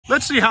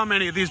Let's see how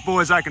many of these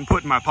boys I can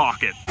put in my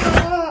pocket.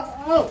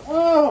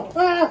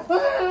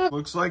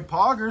 Looks like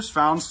Poggers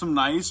found some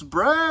nice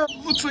bread.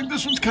 Looks like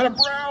this one's kind of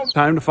brown.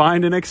 Time to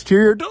find an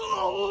exterior door.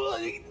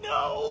 Oh,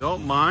 no.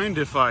 Don't mind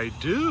if I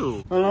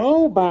do.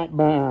 Hello,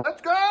 Batman.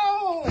 Let's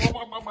go.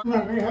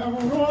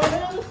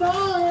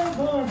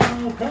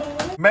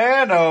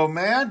 Man, oh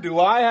man,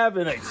 do I have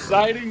an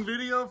exciting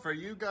video for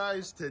you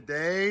guys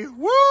today.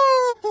 Woo!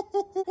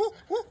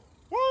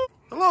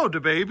 Hello,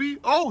 DaBaby.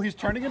 Oh, he's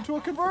turning into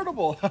a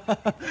convertible.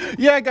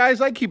 Yeah,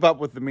 guys, I keep up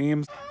with the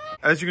memes.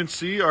 As you can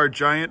see, our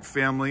giant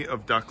family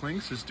of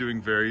ducklings is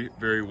doing very,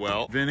 very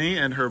well. Vinny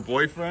and her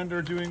boyfriend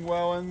are doing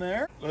well in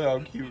there. Look how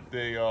cute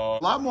they are.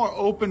 A lot more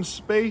open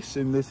space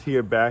in this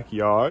here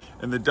backyard.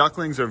 And the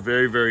ducklings are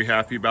very, very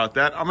happy about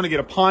that. I'm gonna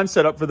get a pond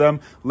set up for them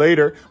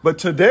later. But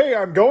today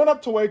I'm going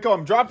up to Waco.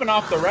 I'm dropping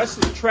off the rest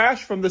of the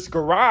trash from this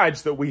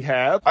garage that we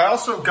have. I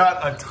also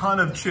got a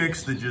ton of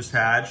chicks that just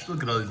hatched.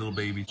 Look at all these little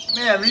babies.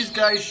 Man, these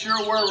guys sure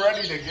were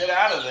ready to get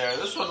out of there.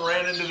 This one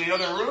ran into the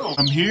other room.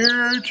 I'm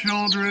here,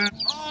 children.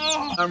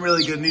 Oh, I'm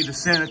really gonna need to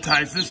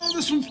sanitize this. Oh,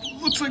 this one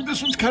looks like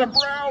this one's kind of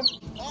brown.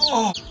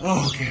 Oh,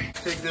 okay.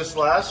 Take this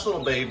last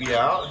little baby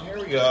out. Here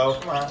we go.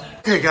 Come on.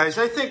 Okay, guys,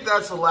 I think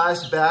that's the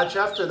last batch.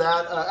 After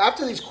that,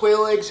 after these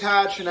quail eggs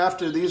hatch and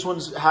after these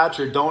ones hatch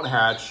or don't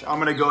hatch, I'm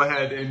gonna go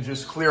ahead and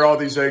just clear all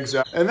these eggs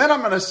out. And then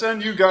I'm gonna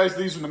send you guys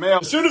these in the mail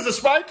as soon as the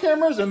spy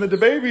cameras and the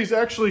DaBabies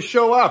actually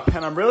show up.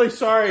 And I'm really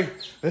sorry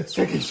it's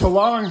taking so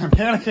long. I'm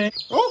panicking.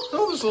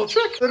 Oh, this little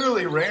chick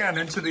literally ran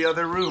into the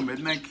other room.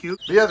 Isn't that cute?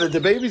 But yeah, the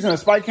DaBabies and the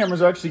spy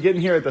cameras are actually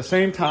getting here at the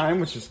same time,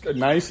 which is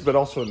nice, but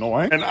also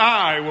annoying. And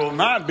I will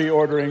not be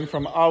ordering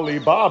from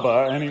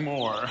Alibaba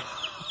anymore.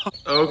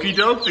 Okie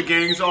doke, the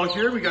gang's all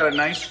here. We got a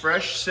nice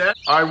fresh set.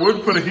 I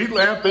would put a heat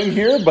lamp in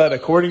here, but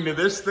according to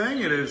this thing,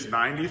 it is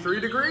 93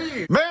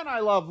 degrees. Man, I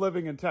love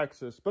living in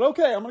Texas. But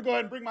okay, I'm gonna go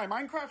ahead and bring my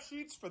Minecraft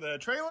sheets for the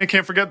trailer. I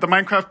can't forget the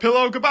Minecraft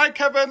pillow. Goodbye,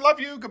 Kevin. Love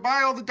you.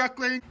 Goodbye, all the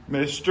ducklings.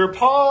 Mr.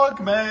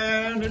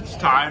 Pogman, it's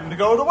time to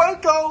go to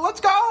Waco.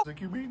 Let's go. Like,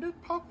 you mean it,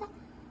 Papa?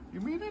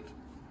 You mean it?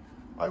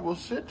 I will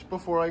sit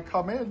before I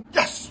come in.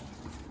 Yes!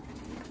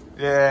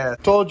 Yeah.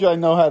 Told you I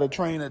know how to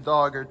train a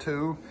dog or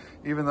two,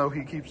 even though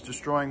he keeps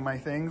destroying my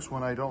things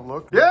when I don't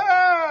look.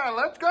 Yeah,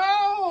 let's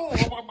go!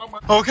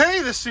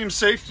 Okay, this seems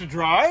safe to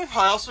drive.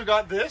 I also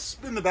got this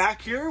in the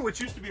back here, which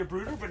used to be a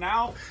brooder, but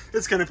now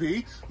it's gonna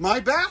be my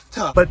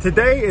bathtub. But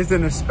today is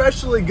an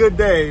especially good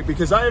day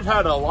because I've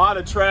had a lot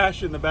of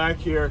trash in the back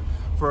here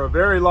for a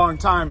very long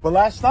time. But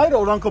last night,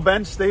 old Uncle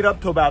Ben stayed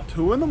up till about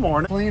 2 in the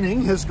morning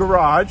cleaning his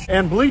garage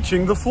and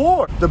bleaching the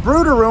floor. The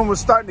brooder room was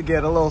starting to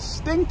get a little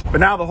stinky, but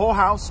now the whole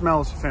house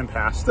smells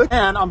fantastic.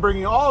 And I'm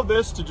bringing all of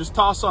this to just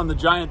toss on the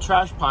giant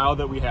trash pile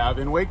that we have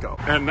in Waco.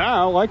 And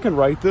now I can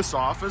write this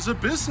off as a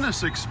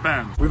business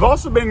expense. We've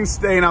also been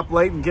staying up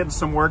late and getting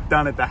some work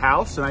done at the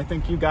house, and I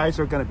think you guys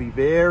are gonna be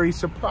very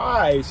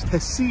surprised to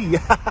see.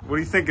 What do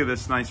you think of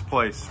this nice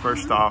place,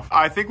 first off?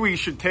 I think we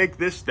should take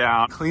this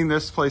down, clean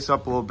this place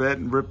up a little bit,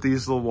 and rip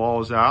these little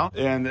walls out,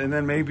 and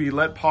then maybe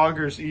let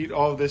Poggers eat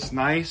all this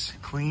nice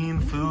clean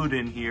food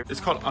in here.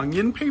 It's called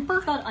onion paper?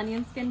 It's called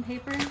onion skin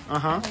paper.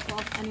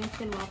 Like onion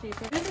skin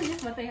wallpaper. This is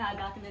just what they had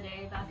back in the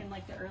day, back in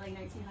like the early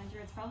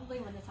 1900s, probably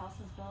when this house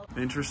was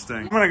built. Interesting.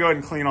 I'm gonna go ahead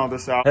and clean all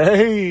this out.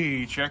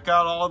 Hey, check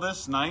out all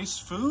this nice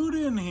food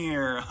in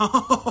here.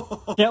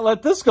 Can't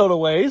let this go to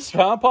waste,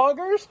 huh,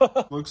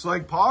 Poggers? Looks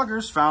like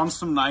Poggers found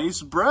some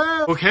nice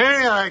bread.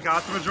 Okay, I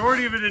got the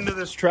majority of it into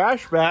this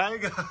trash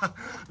bag.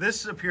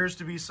 This appears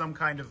to be some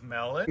kind of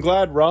melon. I'm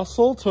glad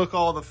Russell took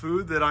all the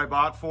food that I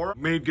bought for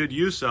him, made good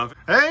use of.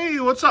 Hey,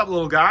 what's up,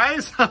 little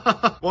guys?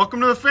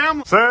 Welcome to the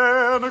family.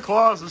 Santa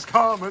Claus is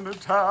coming to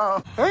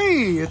town.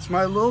 Hey, it's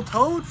my little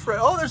toad friend.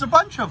 Oh, there's a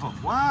bunch of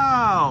them.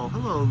 Wow.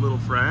 Hello, little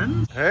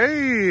friend.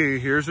 Hey,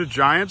 here's a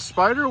giant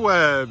spider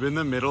web in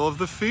the middle of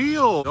the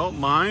field. Don't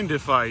mind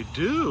if I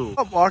do.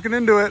 I'm walking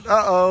into it.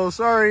 Uh-oh,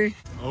 sorry.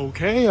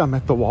 Okay, I'm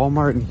at the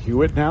Walmart in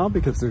Hewitt now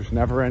because there's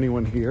never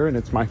anyone here and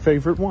it's my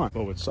favorite one.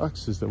 But what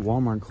sucks is that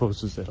Walmart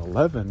closes at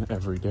 11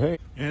 every day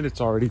and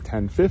it's already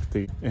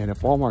 10:50. And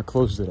if Walmart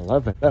closes at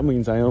 11, that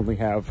means I only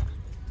have...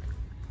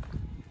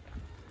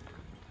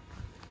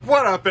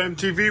 What up,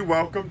 MTV?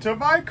 Welcome to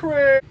my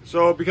crib.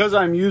 So because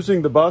I'm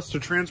using the bus to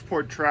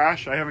transport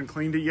trash, I haven't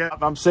cleaned it yet.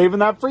 I'm saving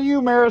that for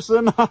you,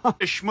 Marison.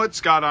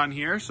 Schmutz got on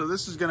here, so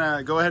this is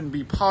gonna go ahead and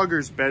be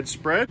Pogger's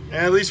bedspread. And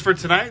at least for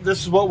tonight,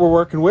 this is what we're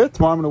working with.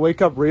 Tomorrow I'm gonna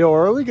wake up real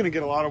early, gonna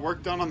get a lot of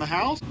work done on the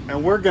house,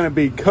 and we're gonna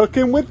be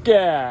cooking with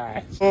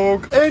gas.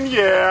 And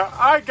yeah,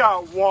 I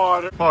got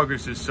water.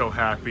 Poggers is so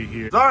happy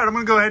here. All right, I'm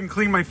gonna go ahead and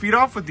clean my feet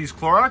off with these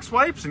Clorox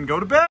wipes and go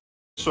to bed.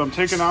 So I'm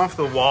taking off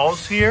the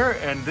walls here,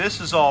 and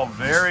this is all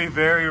very,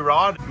 very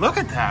raw. Look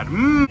at that.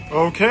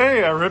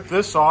 Okay, I ripped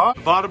this off.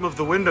 The bottom of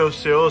the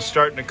windowsill is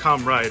starting to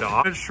come right off.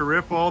 I managed to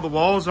rip all the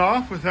walls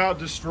off without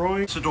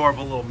destroying this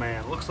adorable little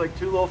man. Looks like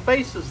two little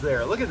faces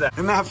there. Look at that.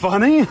 Isn't that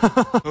funny?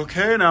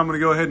 Okay, now I'm gonna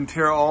go ahead and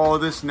tear all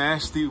of this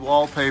nasty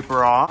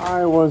wallpaper off.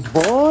 I was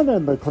born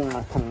in the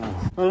crack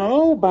house.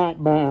 Hello,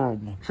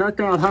 Batman.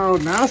 Check out how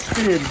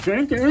nasty and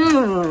janky.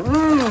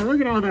 Oh, look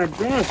at all that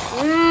dust.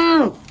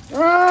 Oh.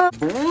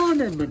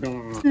 Born in the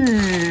dark.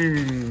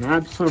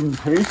 That's some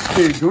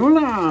tasty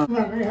goulash.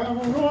 Let me have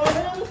a roll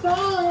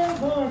inside.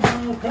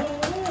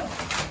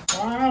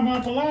 I'm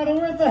up a ladder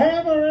with the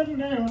hammer and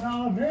nail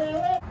down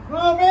there.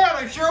 Oh man,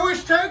 I sure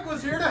wish Tank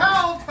was here to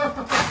help.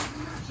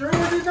 Sure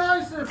would be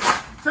nice if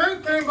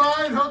Tank came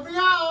by and helped me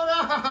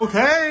out.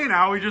 Okay,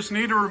 now we just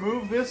need to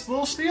remove this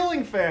little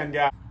ceiling fan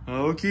guy.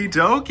 Okie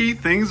dokie,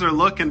 things are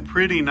looking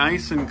pretty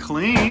nice and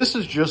clean. This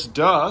is just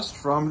dust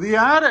from the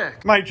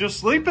attic. Might just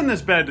sleep in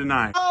this bed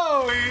tonight.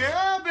 Oh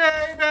yeah,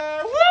 baby,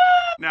 woo!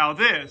 Now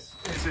this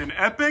is an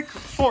epic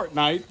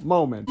Fortnite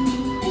moment.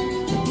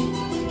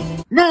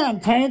 Man,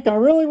 Tank, I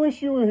really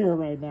wish you were here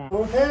right now.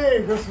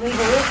 Okay, just need to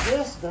lift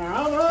this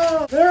down.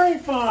 Oh, very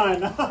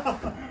fun.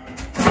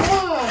 Come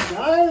on,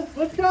 guys,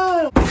 let's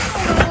go.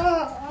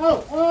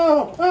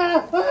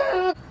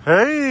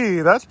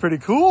 Hey, that's pretty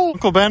cool.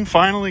 Uncle Ben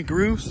finally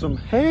grew some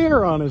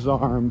hair on his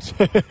arms.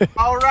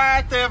 All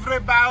right,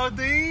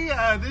 everybody,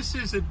 this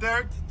is a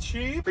Dirt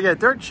Cheap. But yeah,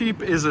 Dirt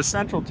Cheap is a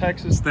Central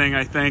Texas thing,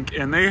 I think,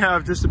 and they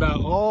have just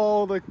about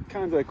all the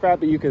kinds of crap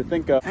that you could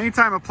think of.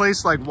 Anytime a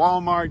place like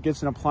Walmart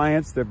gets an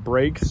appliance that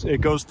breaks,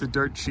 it goes to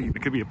Dirt Cheap.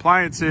 It could be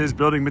appliances,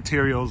 building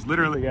materials,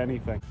 literally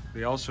anything.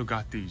 They also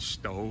got these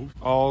stoves,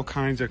 all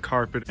kinds of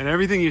carpet, and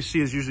everything you see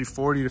is usually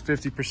 40 to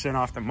 50%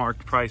 off the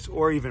marked price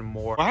or even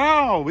more.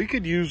 Wow, we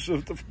could use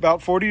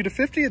about 40 to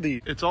 50 of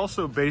these. It's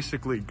also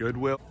basically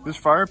Goodwill. This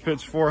fire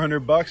pit's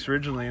 400 bucks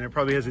originally, and it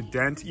probably has a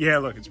dent. Yeah,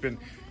 look, it's been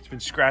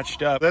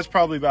scratched up. That's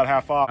probably about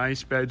half off.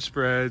 Nice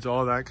bedspreads,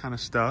 all that kind of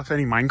stuff.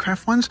 Any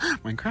Minecraft ones?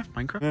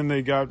 Minecraft. Then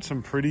they got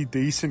some pretty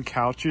decent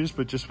couches,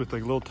 but just with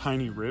like little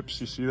tiny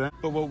rips. You see that?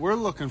 But what we're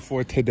looking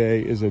for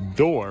today is a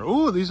door.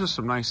 Oh, these are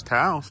some nice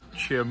towels.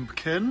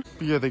 Chimkin.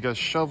 Yeah, they got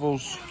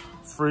shovels,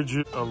 fridge,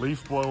 a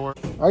leaf blower.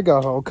 I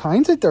got all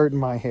kinds of dirt in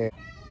my hair.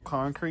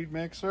 Concrete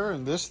mixer,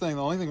 and this thing,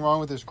 the only thing wrong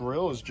with this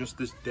grill is just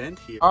this dent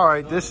here. All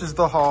right, this is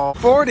the haul.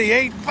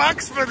 48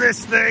 bucks for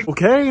this thing.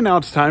 Okay, now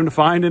it's time to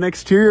find an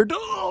exterior door.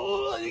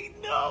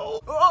 No.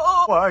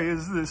 Oh, why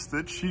is this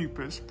the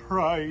cheapest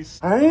price?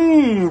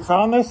 Hey,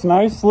 found this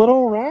nice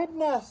little rat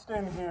nest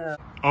in here.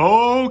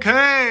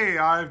 Okay,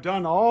 I've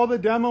done all the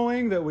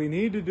demoing that we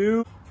need to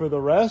do for the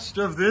rest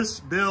of this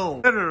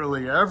build.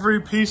 Literally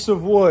every piece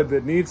of wood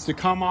that needs to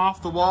come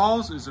off the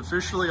walls is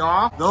officially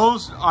off.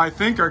 Those, I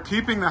think, are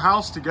keeping the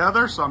house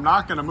together, so I'm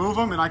not gonna move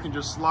them, and I can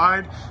just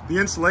slide the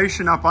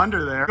insulation up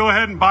under there. Go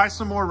ahead and buy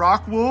some more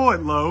rock wool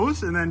at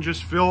Lowe's and then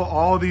just fill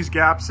all of these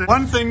gaps in.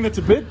 One thing that's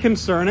a bit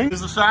concerning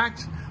is the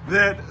fact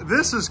that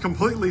this is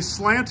completely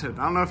slanted.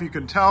 I don't know if you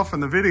can tell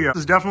from the video.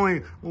 It's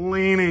definitely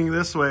leaning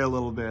this way a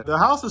little bit. The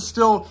house is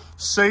still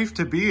safe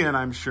to be in,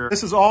 I'm sure.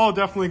 This is all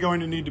definitely going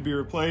to need to be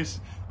replaced.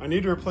 I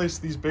need to replace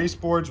these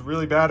baseboards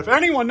really bad. If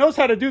anyone knows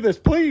how to do this,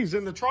 please,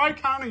 in the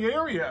Tri-County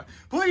area,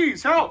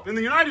 please help in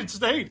the United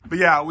States. But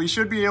yeah, we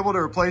should be able to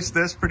replace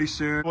this pretty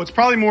soon. What's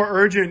probably more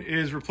urgent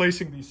is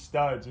replacing these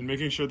studs and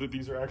making sure that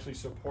these are actually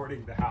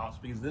supporting the house,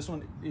 because this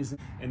one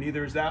isn't, and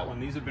neither is that one.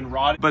 These have been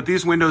rotted. But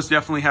these windows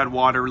definitely had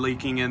water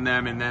leaking in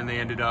them, and then they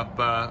ended up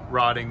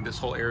rotting this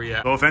whole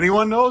area. So if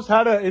anyone knows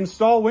how to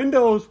install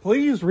windows,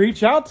 please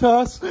reach out to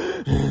us.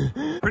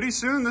 Pretty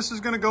soon, this is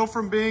gonna go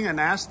from being a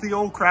nasty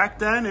old crack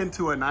den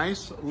into a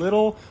nice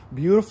little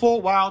beautiful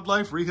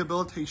wildlife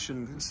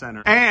rehabilitation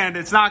center. And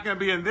it's not going to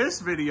be in this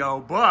video,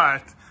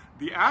 but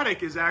the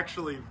attic is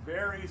actually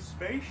very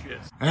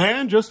spacious.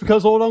 And just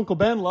because old Uncle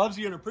Ben loves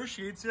you and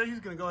appreciates you,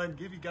 he's going to go ahead and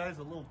give you guys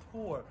a little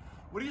tour.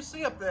 What do you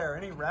see up there?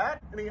 Any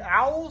rat? Any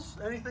owls?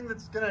 Anything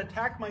that's going to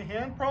attack my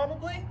hand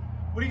probably?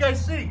 What do you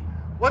guys see?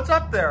 What's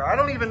up there? I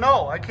don't even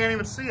know. I can't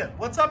even see it.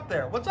 What's up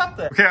there? What's up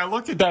there? Okay, I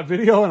looked at that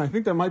video and I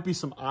think there might be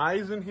some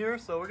eyes in here.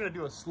 So we're going to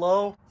do a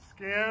slow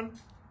scan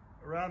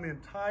around the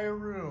entire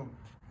room.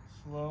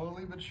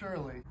 Slowly but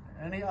surely.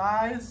 Any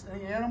eyes?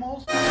 Any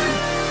animals?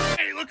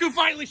 Hey, look who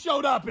finally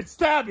showed up. It's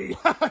Tabby.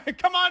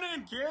 Come on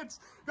in,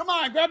 kids. Come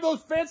on, grab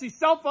those fancy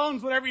cell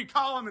phones, whatever you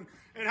call them,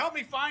 and help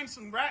me find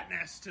some rat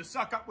nests to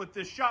suck up with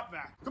this shop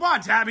vac. Come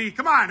on, Tabby.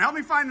 Come on. Help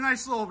me find a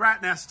nice little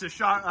rat nest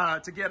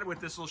to get it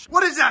with this little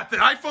What is that? The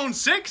iPhone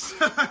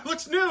 6?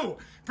 Looks new.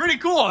 Pretty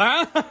cool,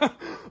 huh?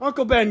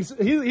 Uncle Ben,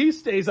 he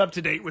stays up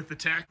to date with the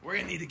tech. We're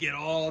gonna need to get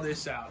all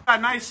this out. A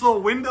nice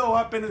little window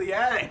up into the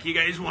attic. You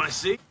guys want to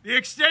see? The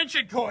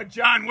extension cord,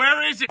 John.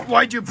 Where is it?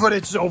 Why'd you put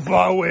it so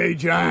far away,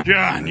 John?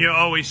 John, you're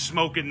always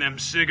smoking them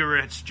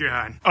cigarettes,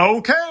 John.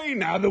 Okay,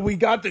 now that we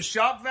got the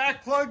shop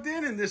vac plugged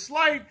in and this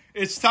light,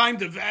 it's time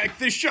to vac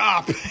the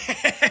shop.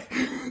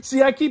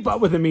 See, I keep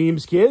up with the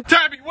memes, kid.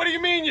 Tabby, what do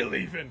you mean you're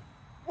leaving?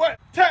 What?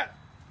 Tab,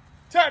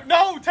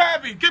 no,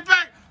 Tabby, get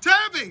back.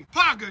 Tabby!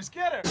 Poggers,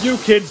 get her! You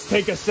kids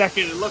take a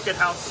second and look at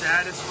how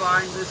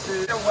satisfying this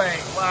is. Get away,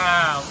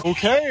 wow.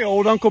 Okay,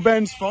 old Uncle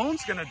Ben's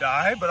phone's gonna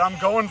die, but I'm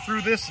going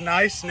through this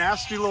nice,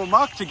 nasty little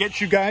muck to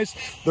get you guys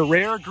the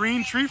rare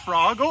green tree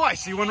frog. Oh, I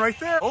see one right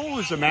there. Oh,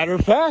 as a matter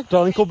of fact,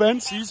 Uncle Ben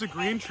sees a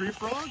green tree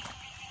frog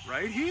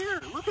right here.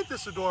 Look at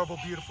this adorable,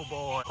 beautiful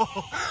boy.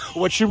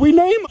 What should we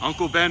name him?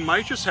 Uncle Ben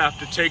might just have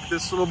to take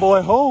this little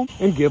boy home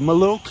and give him a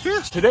little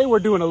kiss. Today we're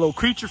doing a little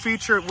creature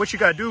feature. What you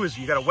gotta do is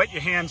you gotta wet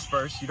your hands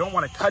first. You don't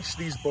wanna touch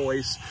these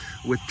boys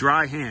with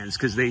dry hands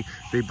because they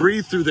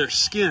breathe through their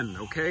skin,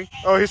 okay?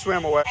 Oh, he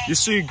swam away. You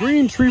see,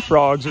 green tree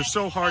frogs are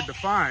so hard to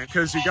find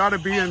because you gotta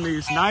be in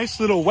these nice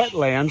little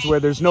wetlands where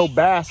there's no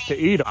bass to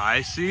eat them.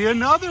 I see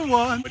another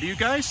one. What do you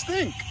guys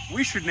think?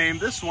 We should name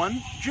this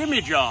one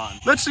Jimmy John.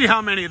 Let's see how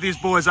many of these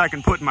boys I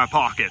can put in my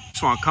pocket.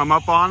 Just want to come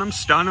up on them,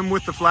 stun them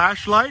with the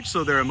flashlight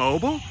so they're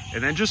immobile,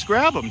 and then just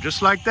grab them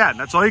just like that. And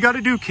that's all you got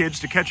to do, kids,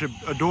 to catch an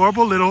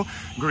adorable little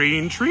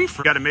green tree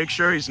frog. Got to make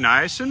sure he's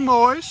nice and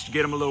moist,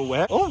 get him a little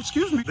wet. Oh,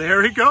 excuse me.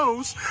 There he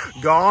goes.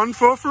 Gone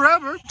for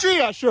forever.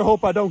 Gee, I sure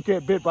hope I don't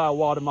get bit by a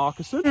water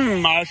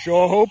moccasin. I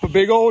sure hope a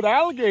big old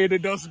alligator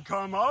doesn't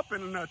come up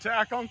and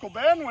attack Uncle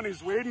Ben when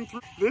he's wading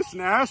through this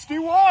nasty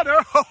water.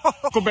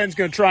 Uncle Ben's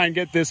going to try and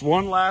get this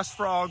one last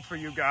frog for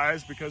you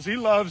guys because he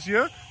loves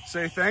you.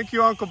 Say thank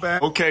you, Uncle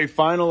Ben. Okay,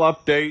 final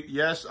update.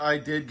 Yes, I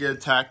did get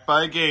attacked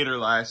by a gator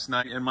last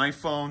night and my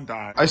phone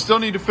died. I still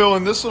need to fill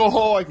in this little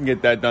hole. I can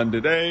get that done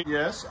today.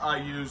 Yes, I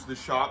used the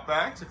shop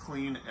vac to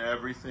clean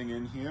everything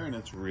in here and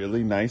it's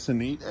really nice and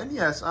neat. And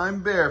yes,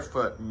 I'm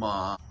barefoot,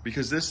 Mom,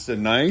 because this is a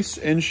nice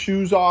and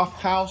shoes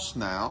off house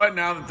now. But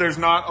now that there's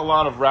not a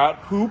lot of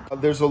rat poop,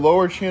 there's a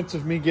lower chance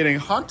of me getting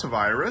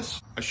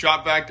hantavirus. I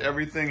shop vac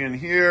everything in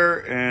here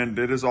and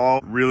it is all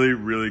really,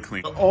 really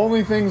clean. The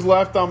only things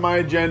left on my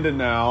agenda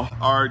now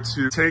are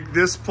to take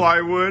this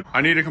plywood.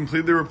 I need to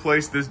completely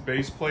replace this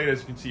base plate. As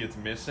you can see, it's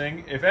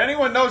missing. If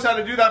anyone knows how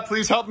to do that,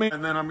 please help me.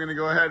 And then I'm gonna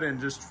go ahead and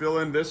just fill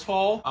in this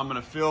hole. I'm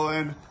gonna fill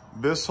in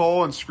this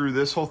hole and screw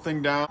this whole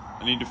thing down.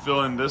 I need to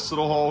fill in this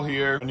little hole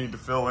here. I need to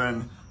fill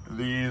in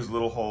these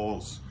little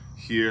holes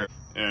here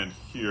and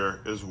here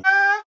as well.